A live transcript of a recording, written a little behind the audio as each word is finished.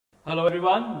Hello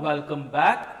everyone, welcome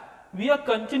back. We are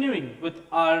continuing with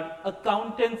our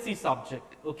accountancy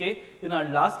subject. Okay, in our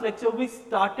last lecture we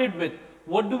started with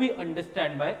what do we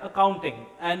understand by accounting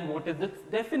and what is its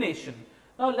definition.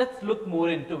 Now let's look more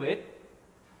into it.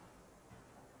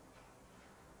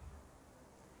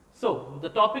 So the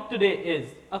topic today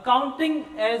is accounting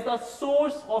as a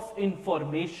source of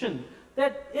information.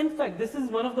 That in fact this is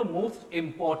one of the most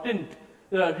important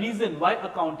reason why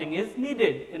accounting is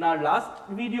needed. In our last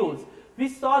videos we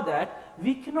saw that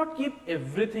we cannot keep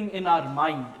everything in our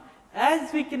mind.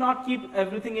 As we cannot keep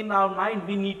everything in our mind,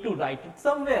 we need to write it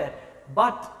somewhere.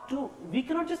 But we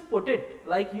cannot just put it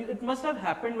like it must have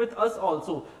happened with us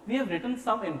also. We have written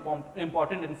some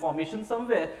important information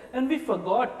somewhere and we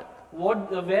forgot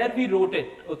where we wrote it.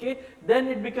 Okay, then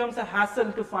it becomes a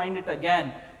hassle to find it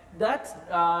again.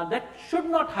 That should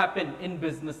not happen in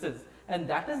businesses, and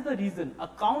that is the reason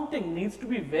accounting needs to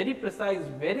be very precise,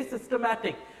 very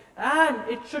systematic, and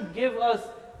it should give us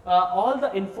all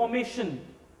the information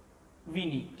we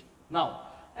need. Now,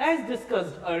 as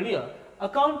discussed earlier,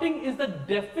 accounting is the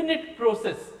definite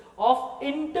process of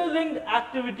interlinked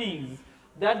activities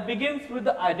that begins with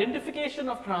the identification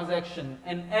of transaction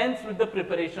and ends with the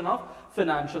preparation of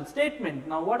financial statement.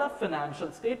 Now, what are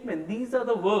financial statement? These are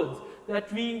the words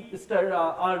that we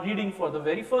are reading for the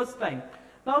very first time.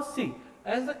 Now, see,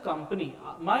 as a company,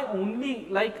 my only,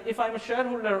 like if I'm a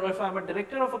shareholder or if I'm a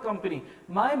director of a company,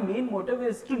 my main motive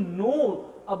is to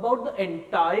know about the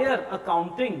entire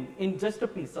accounting in just a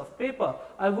piece of paper.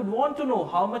 I would want to know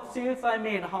how much sales I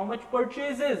made, how much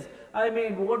purchases I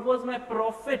made, what was my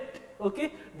profit.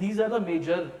 Okay, these are the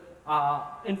major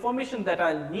information that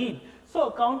I'll need. So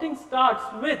accounting starts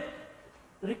with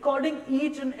recording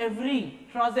each and every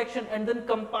transaction and then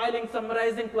compiling,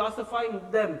 summarizing, classifying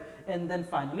them, and then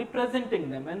finally presenting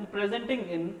them and presenting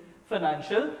in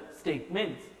financial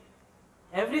statements.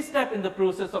 Every step in the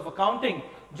process of accounting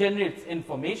generates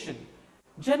information.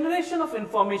 Generation of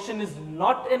information is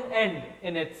not an end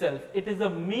in itself. It is a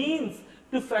means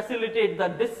to facilitate the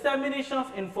dissemination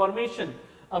of information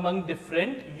among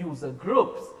different user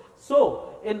groups.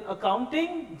 So, in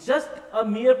accounting, just a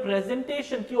mere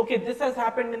presentation, okay, this has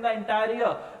happened in the entire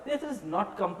year, this is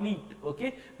not complete,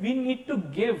 okay. We need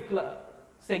to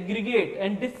segregate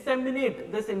and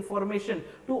disseminate this information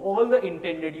to all the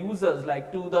intended users,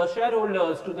 like to the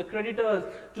shareholders, to the creditors,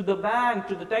 to the bank,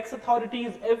 to the tax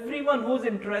authorities, everyone who's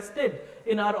interested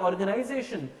in our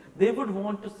organization, they would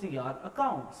want to see our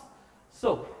accounts.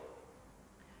 So,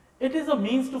 it is a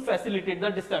means to facilitate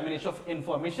the dissemination of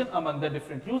information among the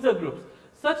different user groups.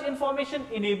 Such information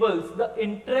enables the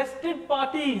interested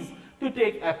parties to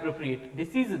take appropriate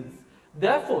decisions.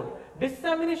 Therefore,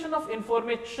 dissemination of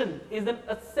information is an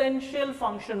essential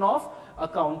function of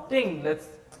accounting. Let's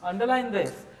underline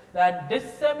this, that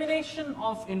dissemination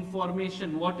of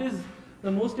information, what is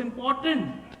the most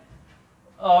important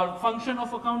function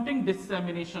of accounting?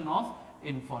 Dissemination of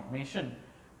information.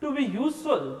 To be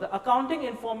useful, the accounting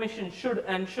information should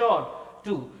ensure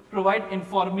to provide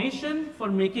information for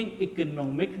making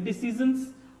economic decisions,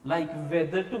 like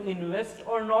whether to invest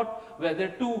or not, whether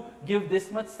to give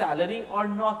this much salary or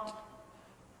not.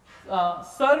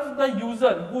 Serve the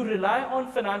user who rely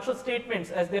on financial statements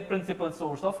as their principal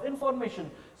source of information.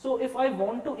 So if I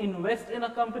want to invest in a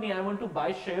company, I want to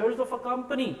buy shares of a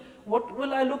company, what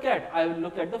will I look at? I will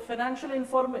look at the financial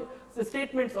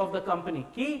statements of the company.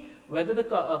 Key, whether the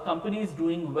company is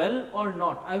doing well or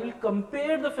not. I will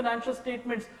compare the financial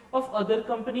statements of other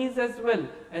companies as well,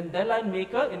 and then I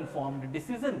make an informed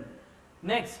decision.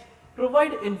 Next,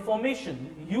 provide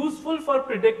information useful for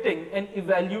predicting and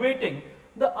evaluating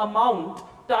the amount,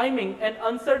 timing and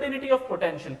uncertainty of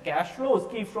potential cash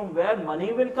flows, key from where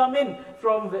money will come in,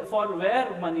 for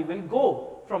where money will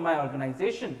go from my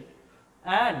organization,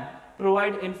 and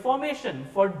provide information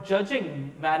for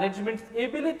judging management's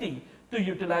ability to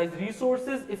utilize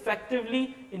resources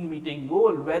effectively in meeting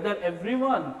goal, whether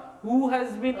everyone who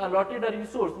has been allotted a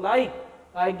resource, like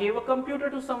I gave a computer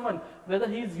to someone, whether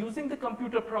he is using the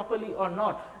computer properly or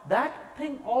not, that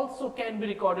thing also can be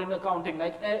recorded in accounting.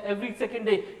 Like every second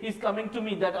day he is coming to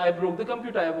me that I broke the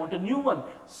computer, I want a new one.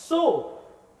 So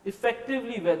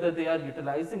effectively whether they are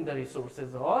utilizing the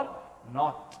resources or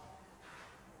not.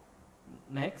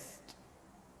 Next,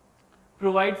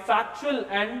 provide factual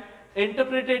and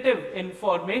interpretative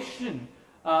information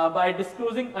by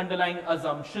disclosing underlying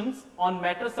assumptions on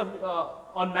matters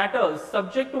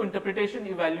subject to interpretation,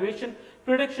 evaluation,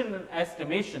 prediction and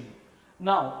estimation.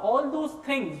 Now, all those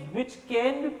things which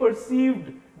can be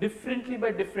perceived differently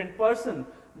by different person,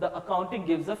 the accounting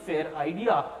gives a fair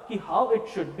idea how it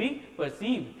should be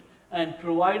perceived, and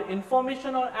provide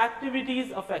information on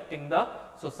activities affecting the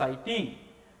society.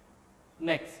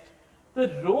 Next,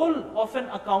 the role of an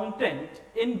accountant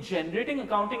in generating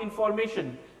accounting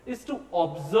information is to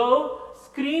observe,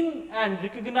 screen and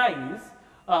recognize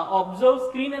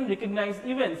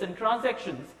events and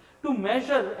transactions, to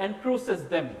measure and process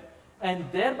them,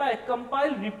 and thereby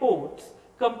compile reports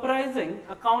comprising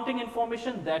accounting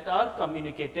information that are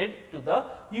communicated to the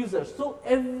user. So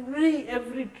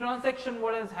every transaction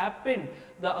what has happened,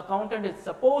 the accountant is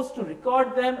supposed to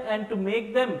record them and to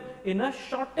make them in a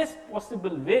shortest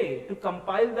possible way, to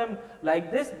compile them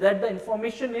like this that the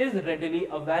information is readily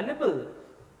available.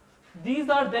 These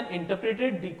are then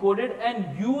interpreted, decoded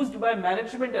and used by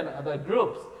management and other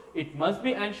groups. It must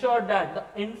be ensured that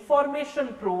the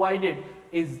information provided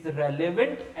is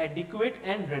relevant, adequate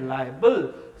and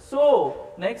reliable. So,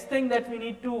 next thing that we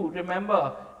need to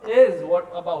remember is what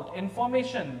about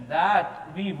information, that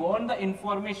we want the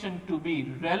information to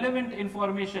be relevant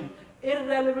information.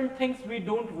 Irrelevant things we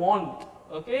don't want.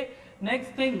 Okay. Next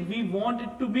thing, we want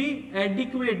it to be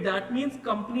adequate, that means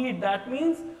complete, that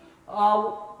means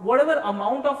whatever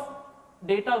amount of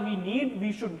data we need,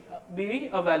 we should be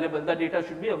available, the data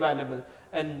should be available.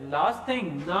 And last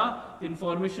thing, the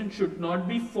information should not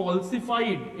be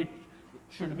falsified, it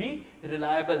should be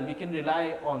reliable, we can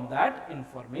rely on that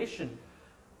information.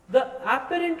 The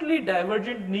apparently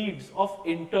divergent needs of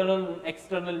internal and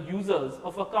external users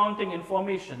of accounting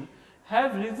information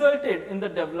have resulted in the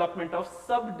development of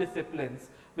sub-disciplines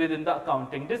within the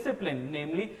accounting discipline,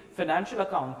 namely financial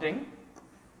accounting,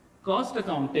 cost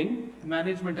accounting,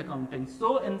 management accounting.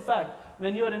 So in fact,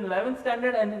 when you are in 11th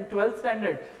standard and in 12th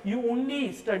standard, you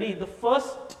only study the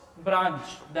first branch,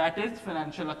 that is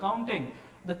financial accounting.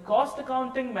 The cost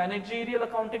accounting, managerial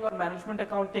accounting or management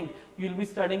accounting, you will be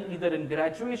studying either in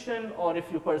graduation, or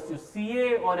if you pursue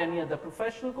CA or any other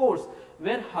professional course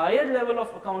where higher level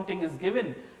of accounting is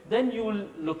given, then you will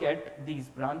look at these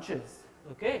branches.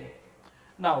 Okay.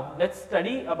 Now, let's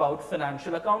study about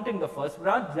financial accounting, the first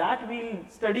branch that we will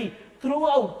study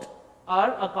throughout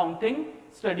our accounting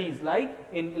studies, like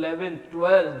in 11th,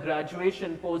 12th,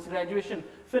 graduation, post-graduation.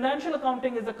 Financial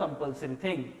accounting is a compulsory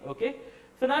thing. Okay.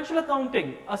 Financial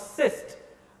accounting assists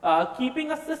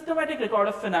keeping a systematic record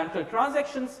of financial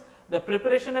transactions, the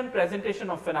preparation and presentation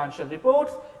of financial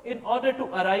reports in order to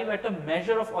arrive at a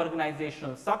measure of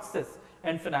organizational success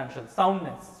and financial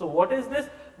soundness. So, what is this?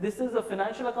 This is a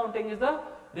financial accounting is the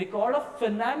record of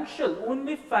financial,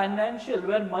 only financial,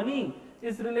 where money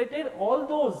is related, all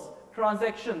those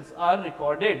transactions are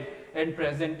recorded and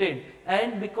presented.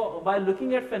 And because by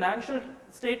looking at financial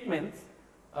statements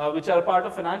which are part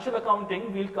of financial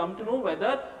accounting, we will come to know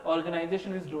whether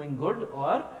organization is doing good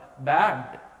or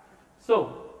bad.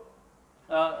 So,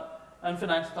 and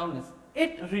financial soundness,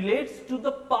 it relates to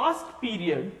the past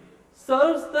period,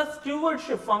 serves the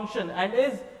stewardship function and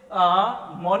is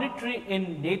monetary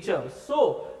in nature.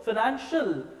 So,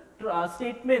 financial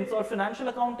statements or financial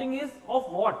accounting is of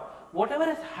what? Whatever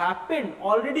has happened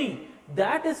already,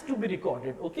 that is to be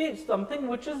recorded. Okay, something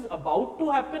which is about to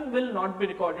happen will not be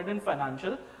recorded in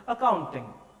financial accounting.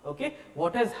 Okay,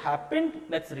 what has happened,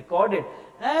 let's record it.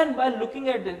 And by looking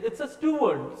at it, it's a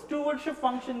stewardship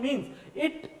function means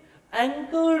it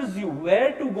anchors you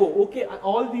where to go. Okay,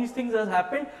 all these things has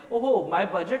happened. Oh, my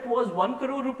budget was 1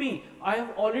 crore rupee. I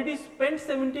have already spent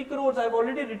 70 crores. I have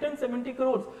already written 70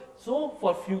 crores. So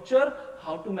for future,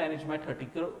 how to manage my 30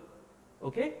 crore?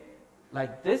 Okay,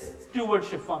 like this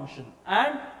stewardship function.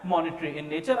 And monetary in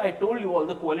nature, I told you all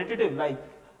the qualitative, like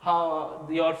how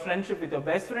your friendship with your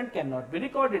best friend cannot be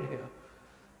recorded here.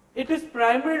 It is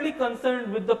primarily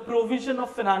concerned with the provision of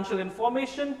financial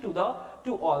information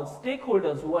to all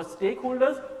stakeholders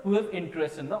who have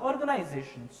interest in the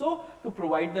organization. So, to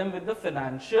provide them with the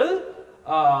financial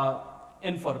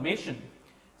information.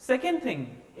 Second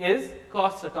thing is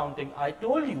cost accounting. I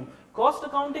told you, cost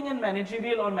accounting and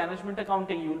managerial or management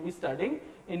accounting you will be studying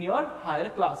in your higher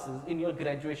classes, in your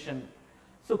graduation.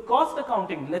 So, cost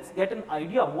accounting, let's get an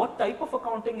idea what type of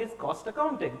accounting is cost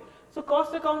accounting. So,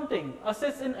 cost accounting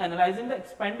assists in analyzing the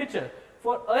expenditure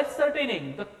for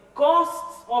ascertaining the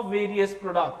costs of various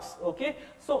products. Okay,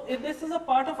 so this is a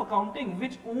part of accounting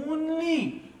which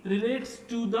only relates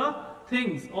to the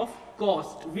things of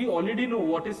cost. We already know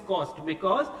what is cost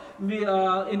because we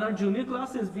in our junior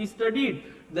classes we studied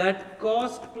that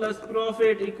cost plus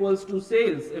profit equals to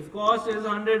sales. If cost is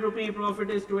 100 rupee, profit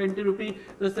is 20 rupee,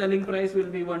 the selling price will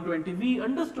be 120. We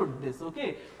understood this.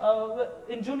 Okay,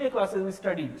 in junior classes we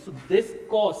studied. So this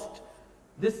cost,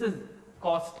 this is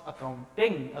cost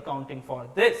accounting for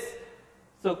this.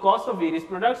 So cost of various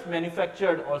products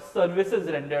manufactured or services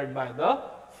rendered by the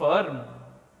firm.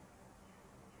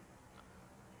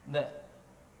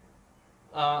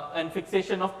 and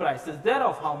fixation of prices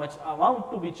thereof, how much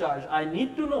amount to be charged. I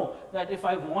need to know that if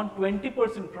I want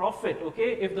 20% profit,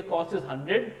 okay, if the cost is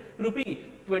 100 rupee,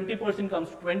 20% comes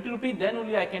to 20 rupee, then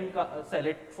only I can sell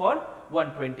it for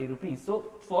 120 rupees.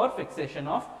 So for fixation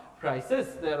of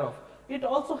prices thereof. It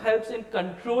also helps in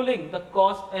controlling the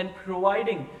cost and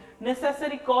providing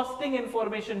necessary costing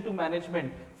information to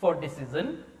management for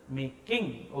decision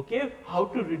making. Okay, how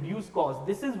to reduce cost.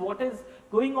 This is what is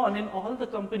going on in all the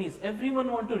companies.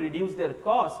 Everyone want to reduce their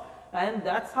cost, and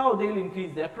that's how they'll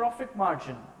increase their profit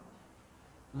margin.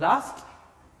 Last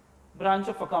branch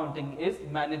of accounting is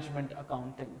management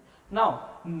accounting. Now,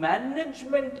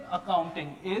 management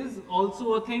accounting is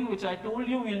also a thing which I told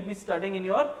you we'll be studying in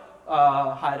your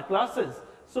higher classes.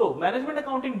 So, management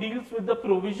accounting deals with the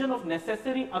provision of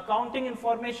necessary accounting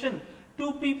information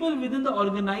to people within the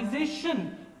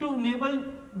organization to enable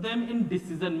them in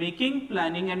decision making,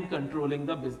 planning and controlling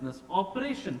the business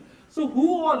operation. So,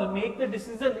 who all make the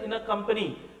decision in a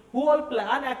company? Who all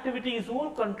plan activities? Who all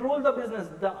control the business?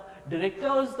 The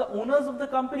directors, the owners of the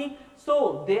company.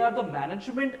 So, they are the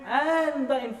management and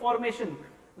the information.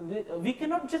 We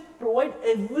cannot just provide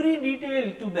every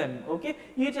detail to them, okay?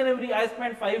 Each and every, I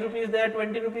spent 5 rupees there,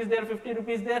 20 rupees there, 50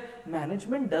 rupees there.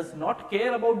 Management does not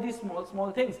care about these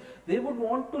small things. They would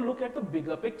want to look at the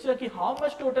bigger picture, ki how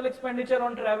much total expenditure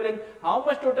on traveling, how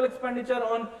much total expenditure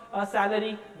on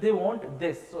salary. They want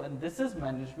this. So, and this is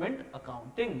management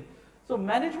accounting. So,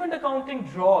 management accounting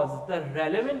draws the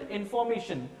relevant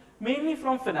information mainly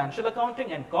from financial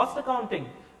accounting and cost accounting,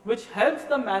 which helps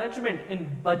the management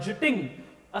in budgeting,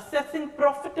 assessing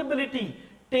profitability,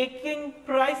 taking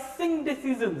pricing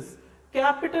decisions,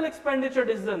 capital expenditure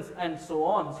decisions, and so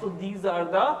on. So these are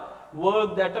the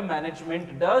work that a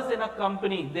management does in a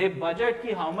company. They budget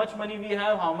ki how much money we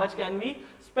have, how much can we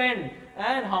spend,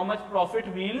 and how much profit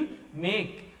we'll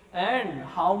make, and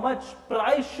how much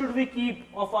price should we keep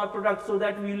of our product so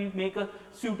that we'll make a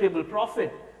suitable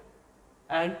profit.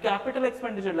 And capital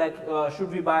expenditure, like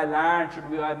should we buy land, should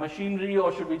we buy machinery,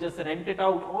 or should we just rent it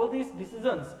out? All these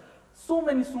decisions, so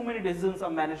many decisions a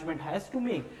management has to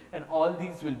make, and all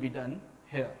these will be done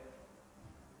here.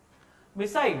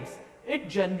 Besides, it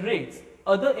generates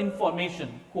other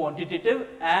information, quantitative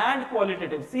and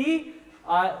qualitative. See,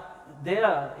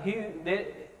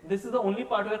 this is the only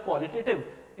part where qualitative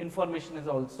information is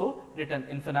also written.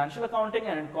 In financial accounting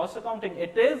and in cost accounting,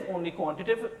 it is only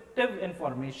quantitative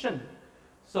information.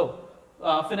 So,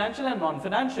 financial and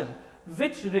non-financial,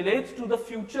 which relates to the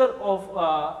future of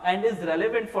and is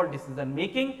relevant for decision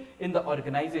making in the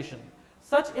organization.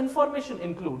 Such information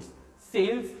includes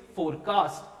sales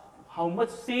forecast, how much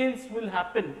sales will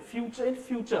happen in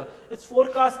future, it's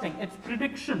forecasting, it's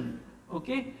prediction,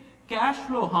 okay? Cash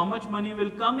flow, how much money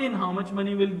will come in, how much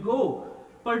money will go,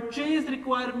 purchase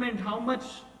requirement, how much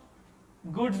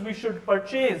goods we should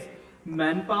purchase,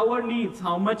 manpower needs,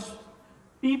 how much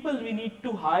people we need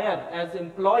to hire as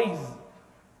employees,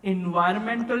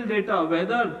 environmental data,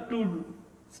 whether to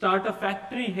start a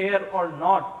factory here or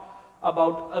not,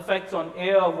 about effects on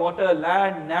air, water,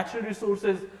 land, natural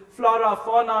resources, flora,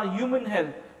 fauna, human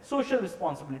health, social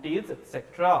responsibilities,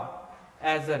 etc.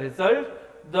 As a result,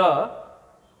 the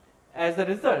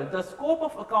scope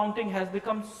of accounting has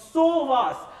become so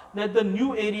vast that the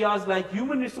new areas like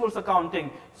human resource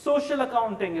accounting, social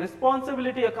accounting,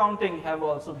 responsibility accounting have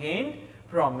also gained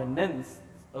prominence.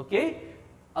 Okay,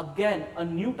 again a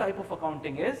new type of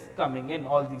accounting is coming in,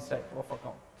 all these type of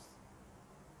accounts.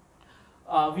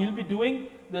 We'll be doing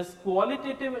this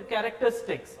qualitative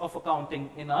characteristics of accounting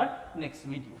in our next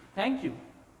video. Thank you.